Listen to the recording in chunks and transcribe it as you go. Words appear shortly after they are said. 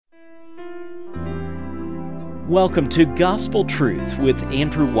Welcome to Gospel Truth with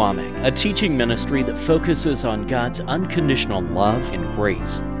Andrew Womack, a teaching ministry that focuses on God's unconditional love and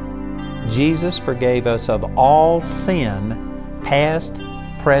grace. Jesus forgave us of all sin, past,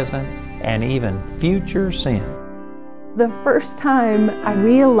 present, and even future sin. The first time I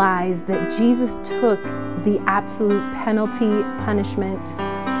realized that Jesus took the absolute penalty, punishment,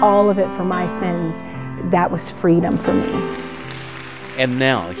 all of it for my sins, that was freedom for me. And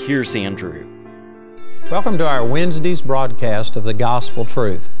now, here's Andrew. Welcome to our Wednesday's broadcast of the Gospel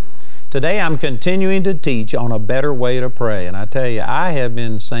Truth. Today I'm continuing to teach on a better way to pray. And I tell you, I have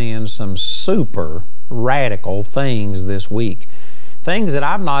been saying some super radical things this week. Things that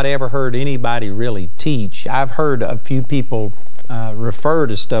I've not ever heard anybody really teach. I've heard a few people refer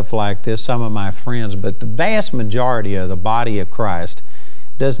to stuff like this, some of my friends, but the vast majority of the body of Christ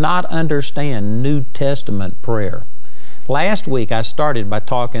does not understand New Testament prayer. Last week I started by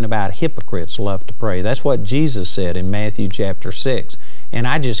talking about hypocrites love to pray. That's what Jesus said in Matthew chapter 6. And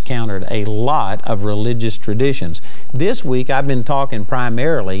I just countered a lot of religious traditions. This week I've been talking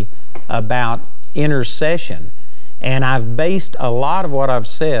primarily about intercession. And I've based a lot of what I've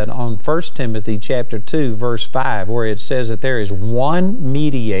said on 1 Timothy chapter 2, verse 5, where it says that there is one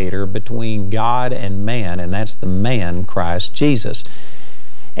mediator between God and man, and that's the man, Christ Jesus.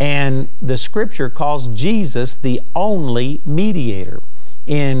 And the Scripture calls Jesus the only mediator.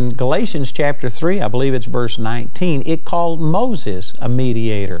 In Galatians chapter 3, I believe it's verse 19, it called Moses a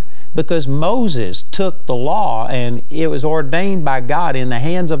mediator because Moses took the law and it was ordained by God in the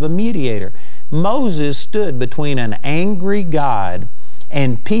hands of a mediator. Moses stood between an angry God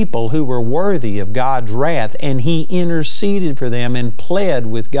and people who were worthy of God's wrath, and he interceded for them and pled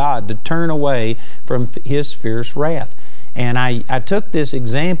with God to turn away from his fierce wrath. And I took this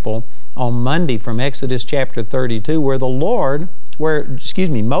example on Monday from Exodus chapter 32 where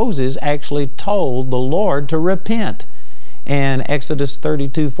Moses actually told the Lord to repent. And Exodus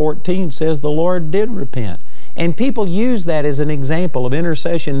 32:14 says the Lord did repent. And people use that as an example of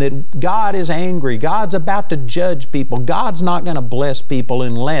intercession, that God is angry. God's about to judge people. God's not going to bless people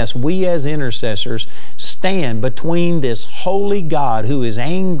unless we as intercessors stand between this holy God who is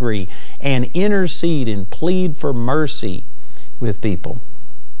angry and intercede and plead for mercy with people.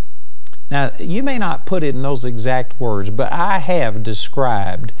 Now, you may not put it in those exact words, but I have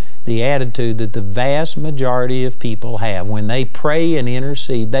described the attitude that the vast majority of people have. When they pray and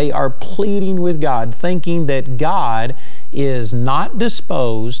intercede, they are pleading with God, thinking that God is not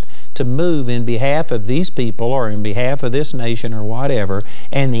disposed to move in behalf of these people or in behalf of this nation or whatever,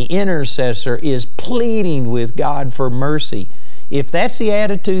 and the intercessor is pleading with God for mercy. If that's the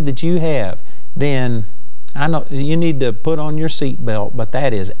attitude that you have, then I know you need to put on your seatbelt, but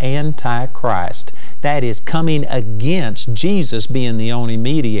that is anti-Christ. That is coming against Jesus being the only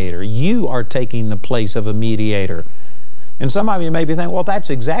mediator. You are taking the place of a mediator. And some of you may be thinking, well, that's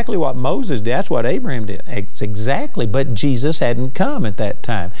exactly what Moses did. That's what Abraham did. Exactly, but Jesus hadn't come at that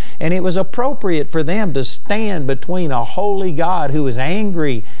time. And it was appropriate for them to stand between a holy God who is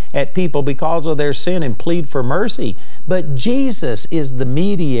angry at people because of their sin and plead for mercy. But Jesus is the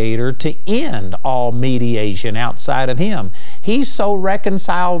mediator to end all mediation outside of Him. He so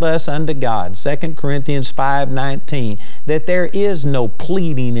reconciled us unto God, 2 Corinthians 5:19, that there is no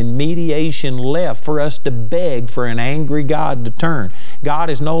pleading and mediation left for us to beg for an angry God to turn. God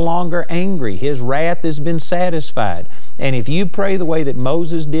is no longer angry. His wrath has been satisfied. And if you pray the way that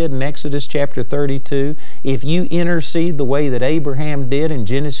Moses did in Exodus chapter 32, if you intercede the way that Abraham did in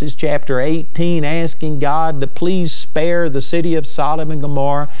Genesis chapter 18, asking God to please spare the city of Sodom and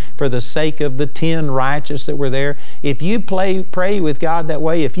Gomorrah for the sake of the 10 righteous that were there, if you pray with God that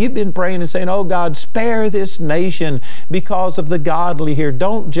way, if you've been praying and saying, oh God, spare this nation because of the godly here,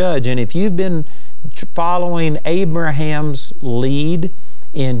 don't judge. And if you've been following Abraham's lead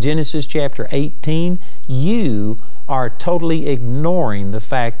in Genesis chapter 18, you are totally ignoring the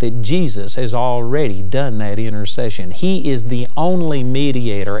fact that Jesus has already done that intercession. He is the only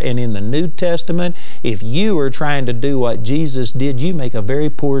mediator. And in the New Testament, if you are trying to do what Jesus did, you make a very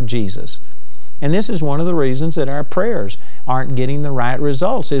poor Jesus. And this is one of the reasons that our prayers aren't getting the right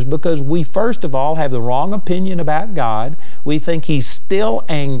results, is because we first of all have the wrong opinion about God. We think He's still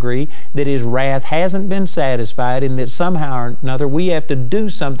angry, that His wrath hasn't been satisfied, and that somehow or another we have to do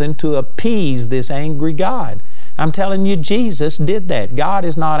something to appease this angry God. I'm telling you, Jesus did that. God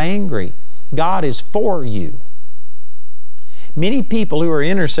is not angry. God is for you. Many people who are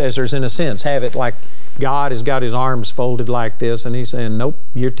intercessors, in a sense, have it like God has got His arms folded like this, and He's saying, nope,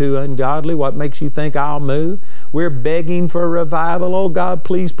 you're too ungodly. What makes you think I'll move? We're begging for revival. Oh, God,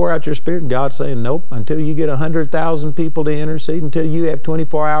 please pour out your Spirit. And God's saying, nope, until you get 100,000 people to intercede, until you have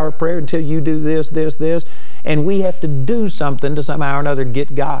 24-hour prayer, until you do this, this, this. and we have to do something to somehow or another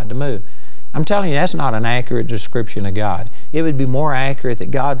get God to move. I'm telling you, that's not an accurate description of God. It would be more accurate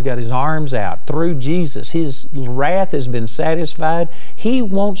that God's got His arms out through Jesus. His wrath has been satisfied. He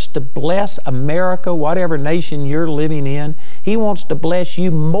wants to bless America, whatever nation you're living in. He wants to bless you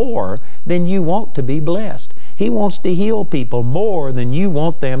more than you want to be blessed. He wants to heal people more than you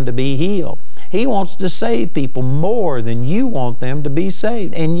want them to be healed. He wants to save people more than you want them to be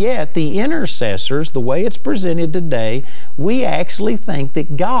saved. And yet, the intercessors, the way it's presented today, we actually think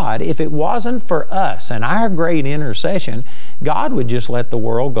that God, if it wasn't for us and our great intercession, God would just let the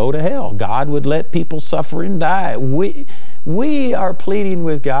world go to hell. God would let people suffer and die. We are pleading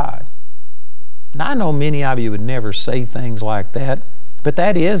with God. And I know many of you would never say things like that, but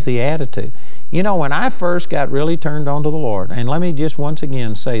that is the attitude. You know, when I first got really turned on to the Lord, and let me just once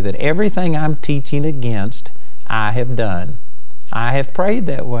again say that everything I'm teaching against, I have done. I have prayed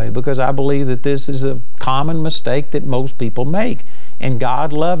that way because I believe that this is a common mistake that most people make. And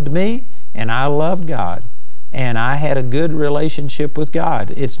God loved me, and I loved God. And I had a good relationship with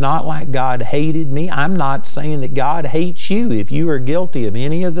God. It's not like God hated me. I'm not saying that God hates you if you are guilty of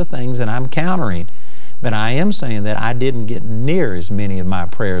any of the things that I'm countering. But I am saying that I didn't get near as many of my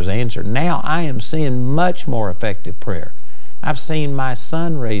prayers answered. Now I am seeing much more effective prayer. I've seen my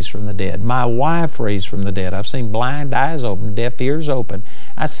son raised from the dead, my wife raised from the dead. I've seen blind eyes open, deaf ears open.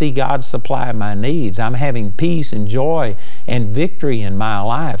 I see God supply my needs. I'm having peace and joy and victory in my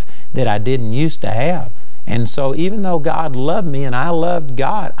life that I didn't used to have. And so even though God loved me and I loved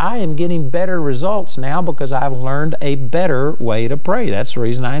God, I am getting better results now because I've learned a better way to pray. That's the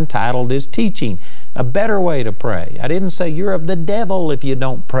reason I entitled this teaching, A Better Way to Pray. I didn't say you're of the devil if you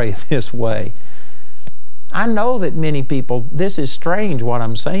don't pray this way. I know that many people, this is strange what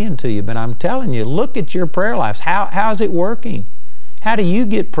I'm saying to you, but I'm telling you, look at your prayer lives. How's it working? How do you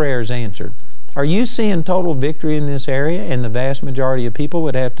get prayers answered? Are you seeing total victory in this area? And the vast majority of people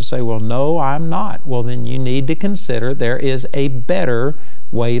would have to say, well, no, I'm not. Well, then you need to consider there is a better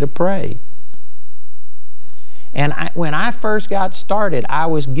way to pray. And when I first got started, I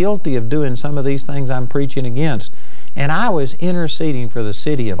was guilty of doing some of these things I'm preaching against. And I was interceding for the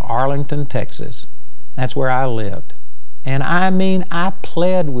city of Arlington, Texas. That's where I lived. And I mean, I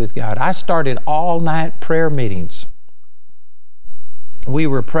pled with God. I started all-night prayer meetings. We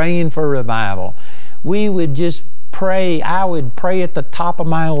were praying for revival. We would just pray. I would pray at the top of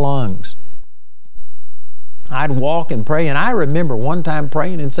my lungs. I'd walk and pray. And I remember one time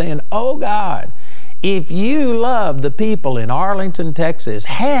praying and saying, oh God, if you love the people in Arlington, Texas,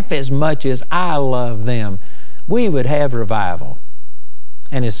 half as much as I love them, we would have revival.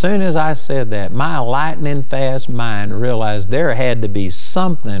 And as soon as I said that, my lightning fast mind realized there had to be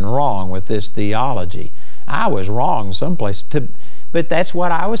something wrong with this theology. I was wrong someplace, but that's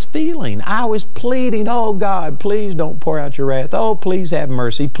what I was feeling. I was pleading, oh God, please don't pour out your wrath. Oh, please have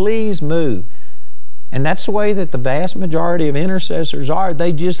mercy. Please move. And that's the way that the vast majority of intercessors are.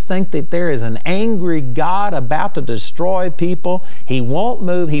 They just think that there is an angry God about to destroy people. He won't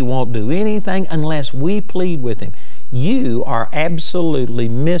move. He won't do anything unless we plead with Him. You are absolutely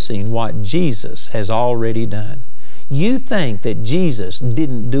missing what Jesus has already done. You think that Jesus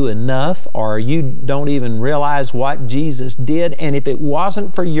didn't do enough, or you don't even realize what Jesus did, and if it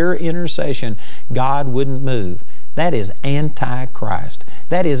wasn't for your intercession, God wouldn't move. That is anti-Christ.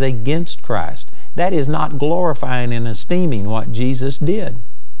 That is against Christ. That is not glorifying and esteeming what Jesus did.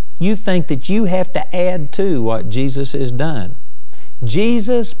 You think that you have to add to what Jesus has done.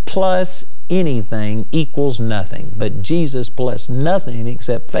 Jesus plus anything equals nothing, but Jesus plus nothing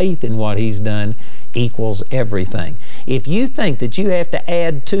except faith in what He's done equals everything. If you think that you have to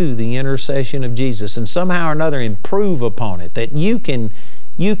add to the intercession of Jesus and somehow or another improve upon it, that you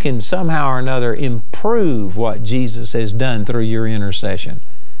can somehow or another improve what Jesus has done through your intercession,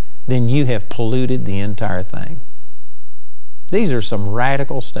 then you have polluted the entire thing. These are some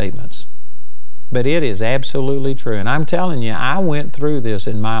radical statements, but it is absolutely true. And I'm telling you, I went through this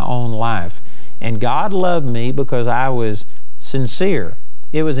in my own life, and God loved me because I was sincere.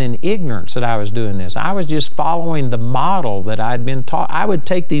 It was in ignorance that I was doing this. I was just following the model that I'd been taught. I would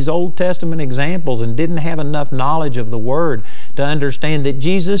take these Old Testament examples and didn't have enough knowledge of the Word to understand that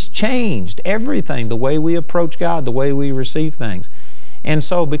Jesus changed everything, the way we approach God, the way we receive things. And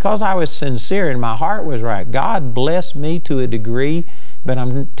so because I was sincere and my heart was right, God blessed me to a degree. But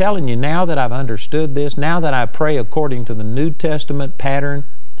I'm telling you, now that I've understood this, now that I pray according to the New Testament pattern,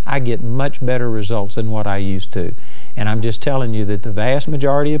 I get much better results than what I used to. And I'm just telling you that the vast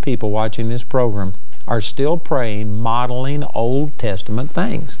majority of people watching this program are still praying, modeling Old Testament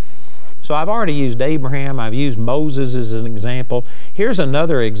things. So I've already used Abraham, I've used Moses as an example. Here's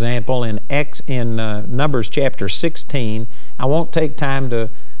another example in Numbers chapter 16. I won't take time to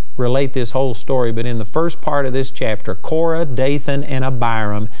relate this whole story, but in the first part of this chapter, Korah, Dathan, and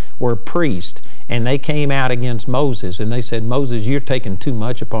Abiram were priests, and they came out against Moses, and they said, Moses, you're taking too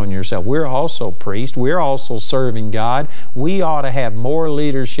much upon yourself. We're also priests. We're also serving God. We ought to have more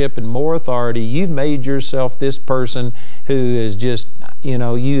leadership and more authority. You've made yourself this person who is just,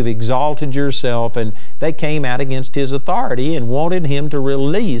 you've exalted yourself, and they came out against his authority and wanted him to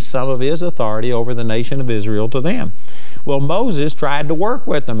release some of his authority over the nation of Israel to them. Well, Moses tried to work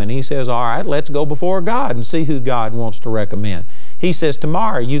with them, and he says, all right, let's go before God and see who God wants to recommend. He says,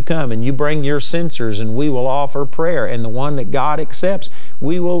 tomorrow you come and you bring your censers, and we will offer prayer, and the one that God accepts,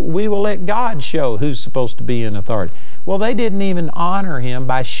 we will let God show who's supposed to be in authority. Well, they didn't even honor him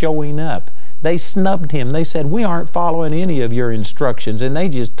by showing up. They snubbed him. They said, we aren't following any of your instructions, and they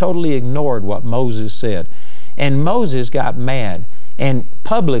just totally ignored what Moses said. And Moses got mad. And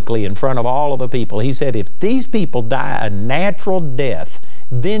publicly in front of all of the people, he said, if these people die a natural death,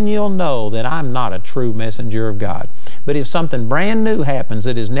 then you'll know that I'm not a true messenger of God. But if something brand new happens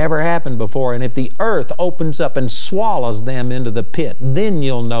that has never happened before, and if the earth opens up and swallows them into the pit, then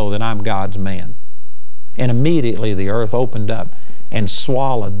you'll know that I'm God's man. And immediately the earth opened up and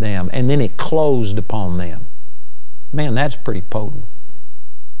swallowed them, and then it closed upon them. Man, that's pretty potent.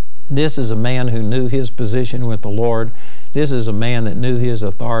 This is a man who knew his position with the Lord. This is a man that knew his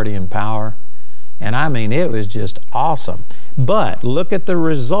authority and power. And I mean, it was just awesome. But look at the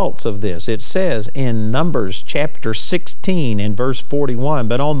results of this. It says in Numbers chapter 16 and verse 41,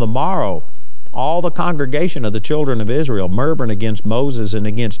 but on the morrow, all the congregation of the children of Israel murmured against Moses and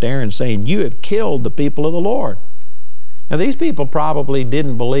against Aaron, saying, you have killed the people of the Lord. Now, these people probably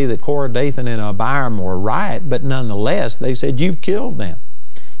didn't believe that Korah, Dathan, and Abiram were right, but nonetheless, they said, you've killed them.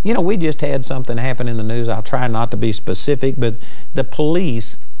 We just had something happen in the news. I'll try not to be specific, but the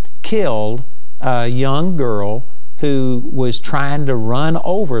police killed a young girl who was trying to run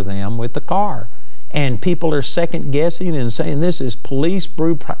over them with the car. And people are second guessing and saying this is police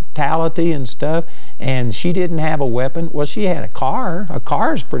brutality and stuff, and she didn't have a weapon. Well, she had a car. A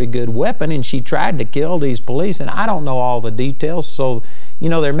car is a pretty good weapon, and she tried to kill these police, and I don't know all the details, so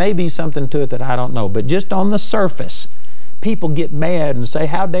there may be something to it that I don't know. But just on the surface, people get mad and say,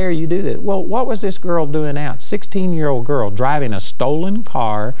 how dare you do that? Well, what was this girl doing out? 16-year-old girl driving a stolen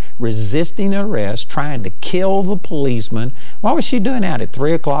car, resisting arrest, trying to kill the policeman. What was she doing out at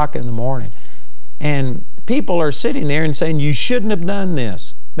 3 o'clock in the morning? And people are sitting there and saying, you shouldn't have done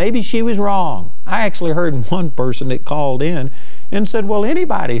this. Maybe she was wrong. I actually heard one person that called in and said, well,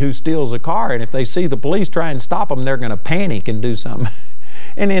 anybody who steals a car, and if they see the police try and stop them, they're going to panic and do something.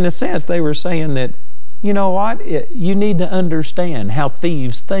 And in a sense, they were saying that, you know what? You need to understand how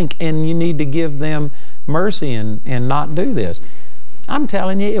thieves think, and you need to give them mercy and not do this. I'm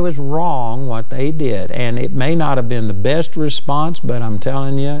telling you, it was wrong what they did, and it may not have been the best response, but I'm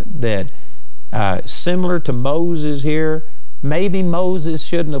telling you that similar to Moses here, maybe Moses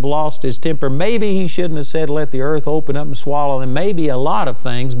shouldn't have lost his temper. Maybe he shouldn't have said, let the earth open up and swallow them. Maybe a lot of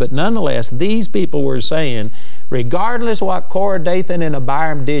things, but nonetheless, these people were saying, regardless of what Korah, Dathan, and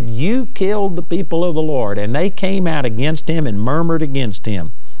Abiram did, you killed the people of the Lord. And they came out against him and murmured against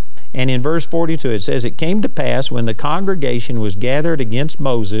him. And in verse 42 it says, it came to pass when the congregation was gathered against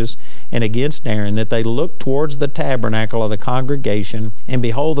Moses and against Aaron, that they looked towards the tabernacle of the congregation, and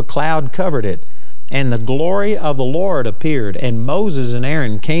behold, the cloud covered it. And the glory of the Lord appeared, and Moses and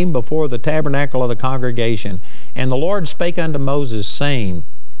Aaron came before the tabernacle of the congregation. And the Lord spake unto Moses, saying,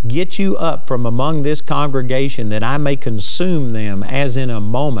 get you up from among this congregation, that I may consume them as in a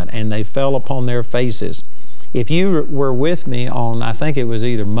moment. And they fell upon their faces. If you were with me on, I think it was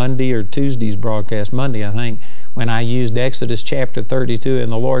either Monday or Tuesday's broadcast, Monday I think, when I used Exodus chapter 32,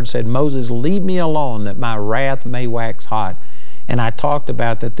 and the Lord said, Moses, leave me alone, that my wrath may wax hot. And I talked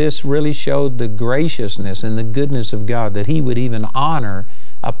about that this really showed the graciousness and the goodness of God, that He would even honor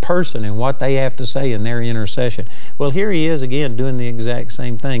a person and what they have to say in their intercession. Well, here He is again doing the exact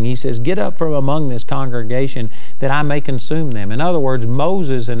same thing. He says, get up from among this congregation, that I may consume them. In other words,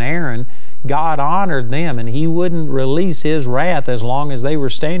 Moses and Aaron, God honored them, and He wouldn't release His wrath as long as they were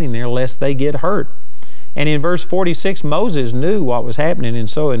standing there, lest they get hurt. And in verse 46, Moses knew what was happening. And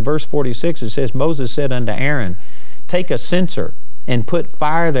so in verse 46 it says, Moses said unto Aaron, take a censer and put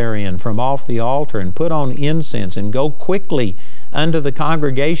fire therein from off the altar, and put on incense, and go quickly unto the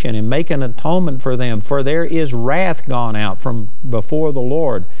congregation, and make an atonement for them, for there is wrath gone out from before the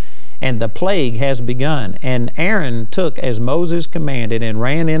Lord. and the plague has begun. And Aaron took as Moses commanded and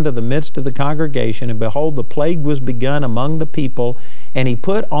ran into the midst of the congregation, and behold, the plague was begun among the people, and he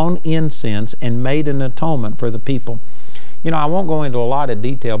put on incense and made an atonement for the people. You know, I won't go into a lot of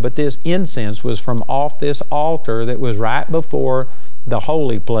detail, but this incense was from off this altar that was right before the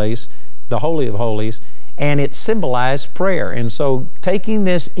holy place, the Holy of Holies, and it symbolized prayer. And so taking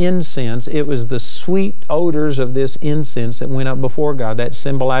this incense, it was the sweet odors of this incense that went up before God. That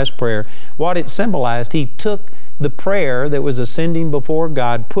symbolized prayer. What it symbolized, he took the prayer that was ascending before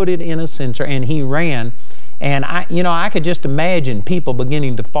God, put it in a censer, and he ran. And I could just imagine people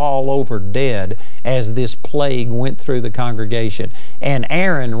beginning to fall over dead as this plague went through the congregation. And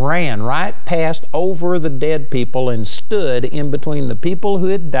Aaron ran right past over the dead people and stood in between the people who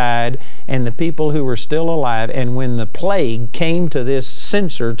had died and the people who were still alive. And when the plague came to this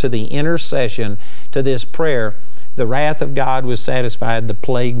censer, to the intercession, to this prayer, the wrath of God was satisfied, the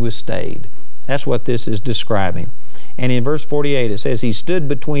plague was stayed. That's what this is describing. And in verse 48 it says, he stood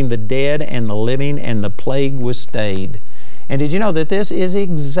between the dead and the living, and the plague was stayed. And did you know that this is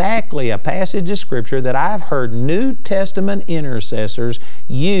exactly a passage of Scripture that I've heard New Testament intercessors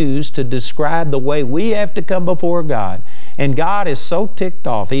use to describe the way we have to come before God? And God is so ticked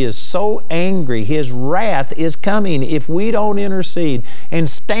off. He is so angry. His wrath is coming if we don't intercede and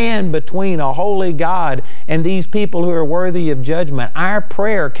stand between a holy God and these people who are worthy of judgment. Our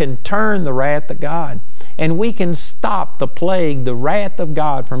prayer can turn the wrath of God. And we can stop the plague, the wrath of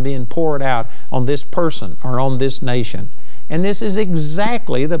God, from being poured out on this person or on this nation. And this is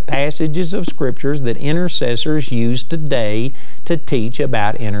exactly the passages of Scriptures that intercessors use today to teach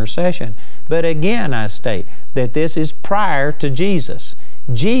about intercession. But again, I state that this is prior to Jesus.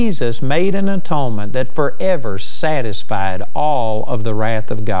 Jesus made an atonement that forever satisfied all of the wrath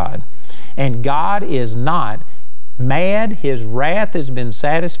of God. And God is not mad. His wrath has been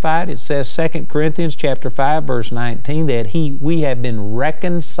satisfied. It says 2 Corinthians chapter 5 verse 19 that we have been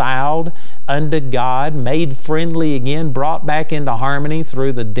reconciled unto God, made friendly again, brought back into harmony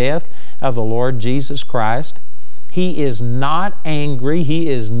through the death of the Lord Jesus Christ. He is not angry. He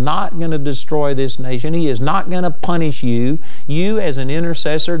is not going to destroy this nation. He is not going to punish you. You as an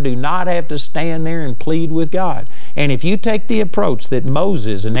intercessor do not have to stand there and plead with God. And if you take the approach that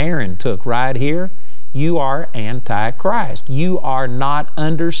Moses and Aaron took right here, you are anti-Christ. You are not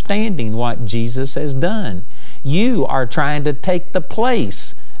understanding what Jesus has done. You are trying to take the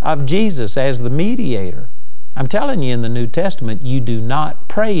place of Jesus as the mediator. I'm telling you, in the New Testament, you do not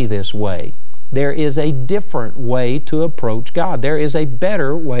pray this way. There is a different way to approach God. There is a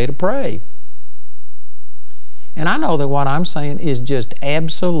better way to pray. And I know that what I'm saying is just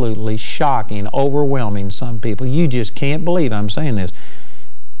absolutely shocking, overwhelming some people. You just can't believe I'm saying this.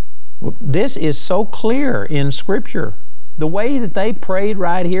 This is so clear in Scripture. The way that they prayed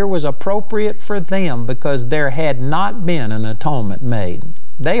right here was appropriate for them because there had not been an atonement made.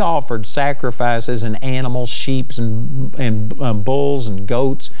 They offered sacrifices and animals, sheep and bulls and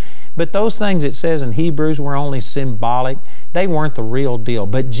goats. But those things, it says in Hebrews, were only symbolic. They weren't the real deal.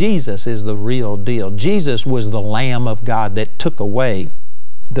 But Jesus is the real deal. Jesus was the Lamb of God that took away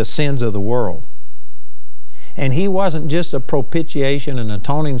the sins of the world. And He wasn't just a propitiation and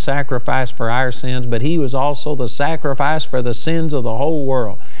atoning sacrifice for our sins, but He was also the sacrifice for the sins of the whole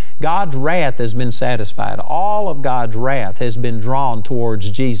world. God's wrath has been satisfied. All of God's wrath has been drawn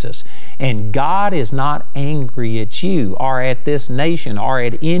towards Jesus. And God is not angry at you or at this nation or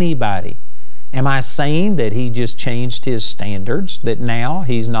at anybody. Am I saying that He just changed His standards, that now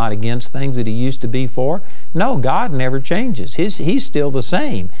He's not against things that He used to be for? No, God never changes. He's still the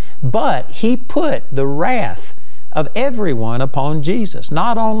same. But He put the wrath of everyone upon Jesus.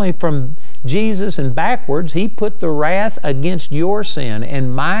 Not only from Jesus and backwards, He put the wrath against your sin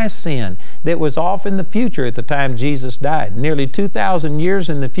and my sin that was off in the future at the time Jesus died, nearly 2,000 years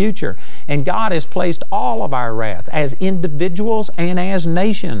in the future. And God has placed all of our wrath as individuals and as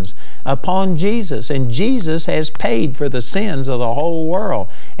nations upon Jesus. And Jesus has paid for the sins of the whole world.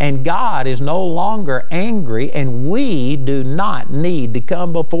 And God is no longer angry, and we do not need to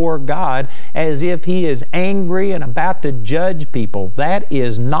come before God as if He is angry and about to judge people. That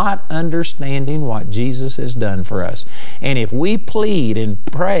is not understanding what Jesus has done for us. And if we plead and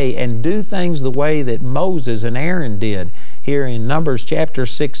pray and do things the way that Moses and Aaron did here in Numbers chapter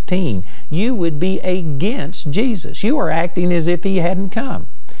 16, you would be against Jesus. You are acting as if He hadn't come.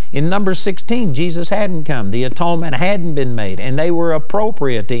 In Numbers 16, Jesus hadn't come. The atonement hadn't been made, and they were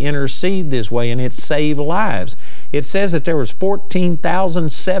appropriate to intercede this way, and it saved lives. It says that there was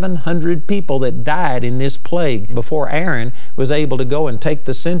 14,700 people that died in this plague before Aaron was able to go and take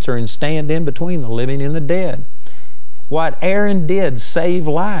the censer and stand in between the living and the dead. What Aaron did saved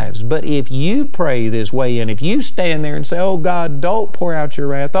lives. But if you pray this way, and if you stand there and say, oh God, don't pour out your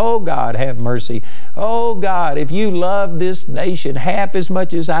wrath. Oh God, have mercy. Oh God, if you love this nation half as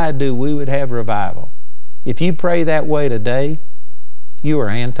much as I do, we would have revival. If you pray that way today, you are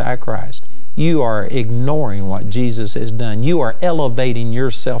anti-Christ. You are ignoring what Jesus has done. You are elevating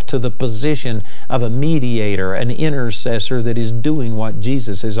yourself to the position of a mediator, an intercessor that is doing what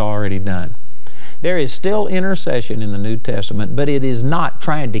Jesus has already done. There is still intercession in the New Testament, but it is not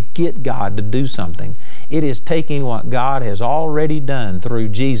trying to get God to do something. It is taking what God has already done through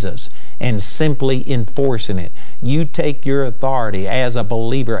Jesus and simply enforcing it. You take your authority as a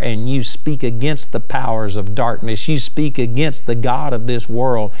believer and you speak against the powers of darkness. You speak against the god of this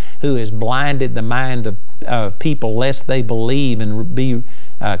world who has blinded the mind of people lest they believe and be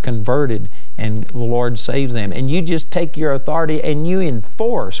converted, and the Lord saves them. And you just take your authority and you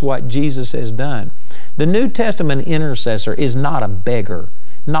enforce what Jesus has done. The New Testament intercessor is not a beggar,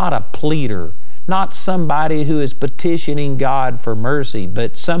 not a pleader, not somebody who is petitioning God for mercy,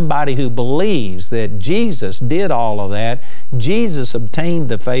 but somebody who believes that Jesus did all of that. Jesus obtained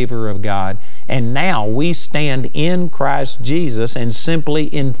the favor of God, and now we stand in Christ Jesus and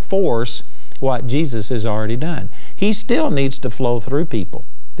simply enforce what Jesus has already done. He still needs to flow through people.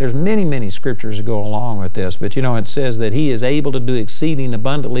 There's many, many scriptures that go along with this, but you know, it says that He is able to do exceeding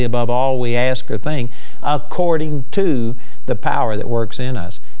abundantly above all we ask or think, according to the power that works in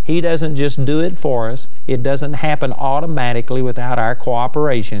us. He doesn't just do it for us. It doesn't happen automatically without our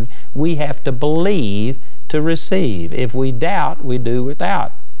cooperation. We have to believe to receive. If we doubt, we do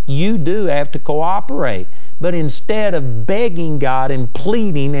without. You do have to cooperate. But instead of begging God and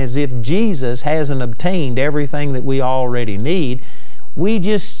pleading as if Jesus hasn't obtained everything that we already need, we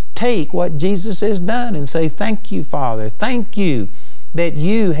just take what Jesus has done and say, thank you, Father. Thank you that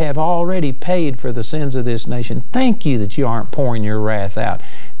you have already paid for the sins of this nation. Thank you that you aren't pouring your wrath out.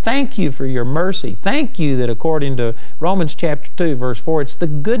 Thank you for your mercy. Thank you that according to Romans chapter 2, verse 4, it's the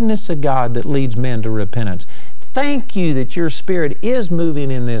goodness of God that leads men to repentance. Thank you that your Spirit is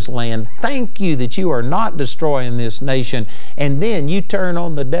moving in this land. Thank you that you are not destroying this nation. And then you turn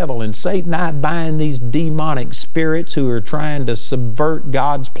on the devil, and Satan, I bind these demonic spirits who are trying to subvert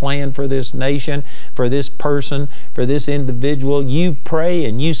God's plan for this nation, for this person, for this individual. You pray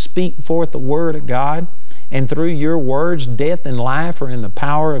and you speak forth the Word of God. And through your words, death and life are in the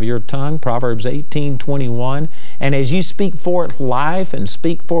power of your tongue, Proverbs 18:21. And as you speak forth life and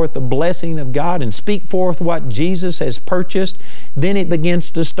speak forth the blessing of God and speak forth what Jesus has purchased, then it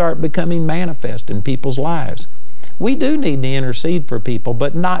begins to start becoming manifest in people's lives. We do need to intercede for people,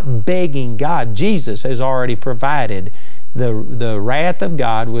 but not begging God. Jesus has already provided. The wrath of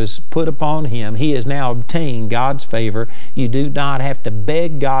God was put upon Him. He has now obtained God's favor. You do not have to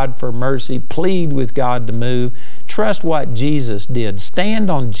beg God for mercy, plead with God to move. Trust what Jesus did. Stand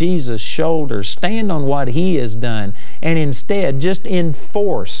on Jesus' shoulders. Stand on what He has done. And instead, just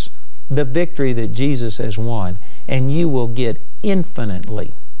enforce the victory that Jesus has won. And you will get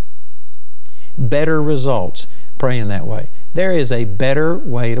infinitely better results praying that way. There is a better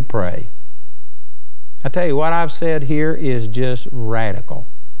way to pray. I tell you, what I've said here is just radical.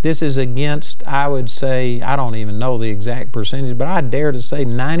 This is against, I would say, I don't even know the exact percentage, but I dare to say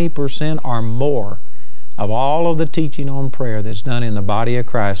 90% or more of all of the teaching on prayer that's done in the body of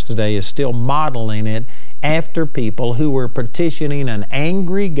Christ today is still modeling it after people who were petitioning an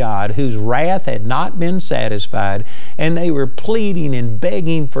angry God whose wrath had not been satisfied, and they were pleading and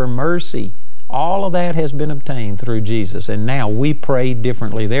begging for mercy. All of that has been obtained through Jesus, and now we pray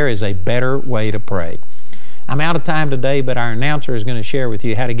differently. There is a better way to pray. I'm out of time today, but our announcer is going to share with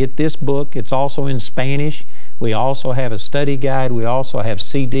you how to get this book. It's also in Spanish. We also have a study guide. We also have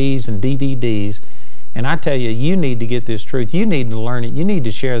CDs and DVDs. And I tell you, you need to get this truth. You need to learn it. You need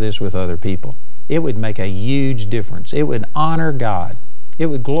to share this with other people. It would make a huge difference. It would honor God. It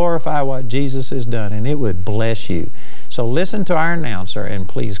would glorify what Jesus has done, and it would bless you. So listen to our announcer, and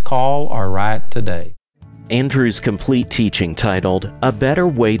please call or write today. Andrew's complete teaching titled A Better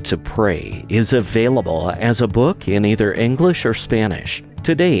Way to Pray is available as a book in either English or Spanish.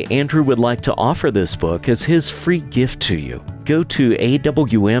 Today, Andrew would like to offer this book as his free gift to you. Go to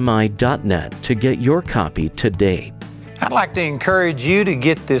awmi.net to get your copy today. I'd like to encourage you to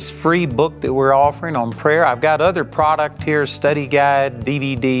get this free book that we're offering on prayer. I've got other product here, study guide,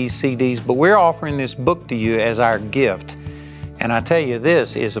 DVDs, CDs, but we're offering this book to you as our gift. And I tell you,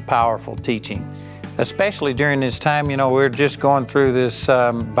 this is a powerful teaching. Especially during this time, you know, we're just going through this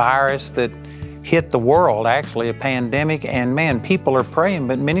virus that hit the world, actually, a pandemic, and man, people are praying,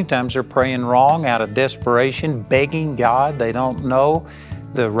 but many times they're praying wrong out of desperation, begging God. They don't know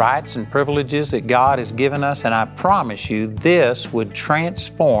the rights and privileges that God has given us, and I promise you this would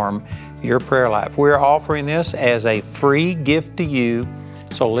transform your prayer life. We're offering this as a free gift to you,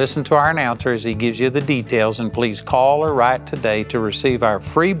 so listen to our announcer as he gives you the details, and please call or write today to receive our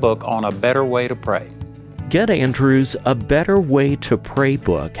free book on a better way to pray. Get Andrew's A Better Way to Pray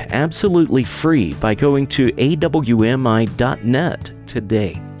book absolutely free by going to awmi.net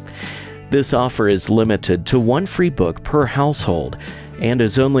today. This offer is limited to one free book per household and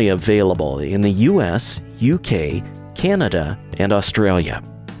is only available in the US, UK, Canada, and Australia.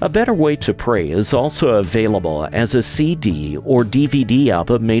 A Better Way to Pray is also available as a CD or DVD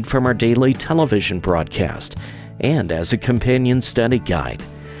album made from our daily television broadcast and as a companion study guide.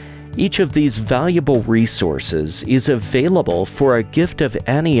 Each of these valuable resources is available for a gift of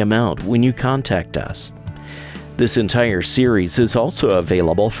any amount when you contact us. This entire series is also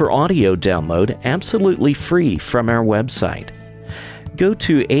available for audio download absolutely free from our website. Go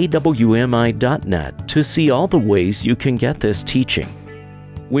to awmi.net to see all the ways you can get this teaching.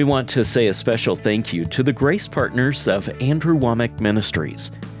 We want to say a special thank you to the grace partners of Andrew Wommack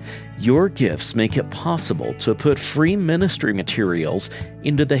Ministries. Your gifts make it possible to put free ministry materials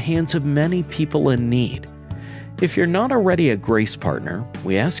into the hands of many people in need. If you're not already a grace partner,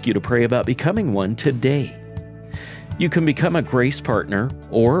 we ask you to pray about becoming one today. You can become a grace partner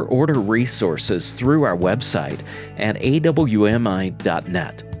or order resources through our website at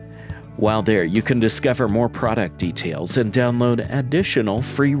awmi.net. While there, you can discover more product details and download additional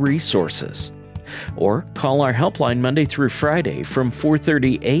free resources. Or call our helpline Monday through Friday from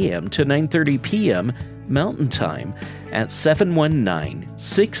 4:30 a.m. to 9:30 p.m. Mountain Time at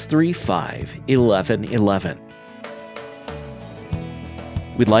 719-635-1111.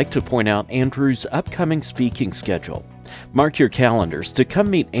 We'd like to point out Andrew's upcoming speaking schedule. Mark your calendars to come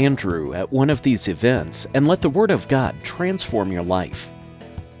meet Andrew at one of these events and let the Word of God transform your life.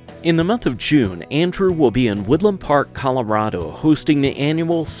 In the month of June, Andrew will be in Woodland Park, Colorado, hosting the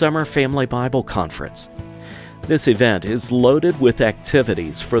annual Summer Family Bible Conference. This event is loaded with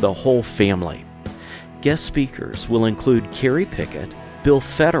activities for the whole family. Guest speakers will include Carrie Pickett, Bill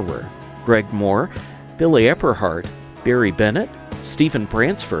Federer, Greg Moore, Billy Epperhart, Barry Bennett, Stephen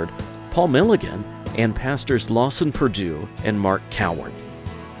Bransford, Paul Milligan, and Pastors Lawson Perdue and Mark Coward.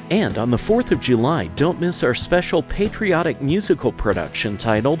 And on the 4th of July, don't miss our special patriotic musical production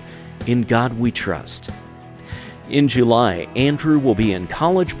titled In God We Trust. In July, Andrew will be in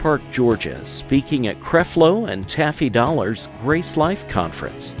College Park, Georgia, speaking at Creflo and Taffy Dollar's Grace Life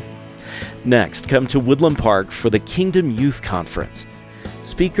Conference. Next, come to Woodland Park for the Kingdom Youth Conference.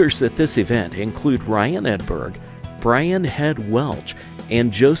 Speakers at this event include Ryan Edberg, Brian Head Welch,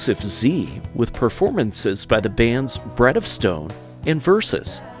 and Joseph Z, with performances by the bands Bread of Stone and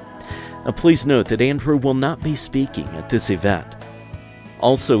Versus. Please note that Andrew will not be speaking at this event.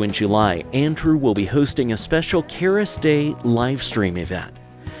 Also in July, Andrew will be hosting a special Charis Day live stream event.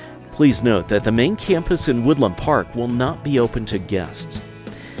 Please note that the main campus in Woodland Park will not be open to guests.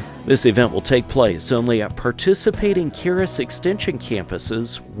 This event will take place only at participating Charis Extension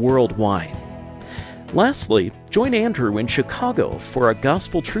campuses worldwide. Lastly, join Andrew in Chicago for a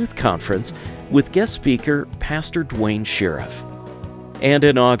Gospel Truth Conference with guest speaker Pastor Dwayne Sheriff. And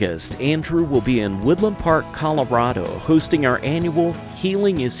in August, Andrew will be in Woodland Park, Colorado, hosting our annual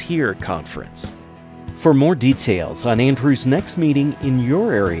Healing is Here conference. For more details on Andrew's next meeting in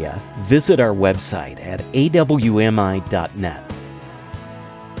your area, visit our website at awmi.net.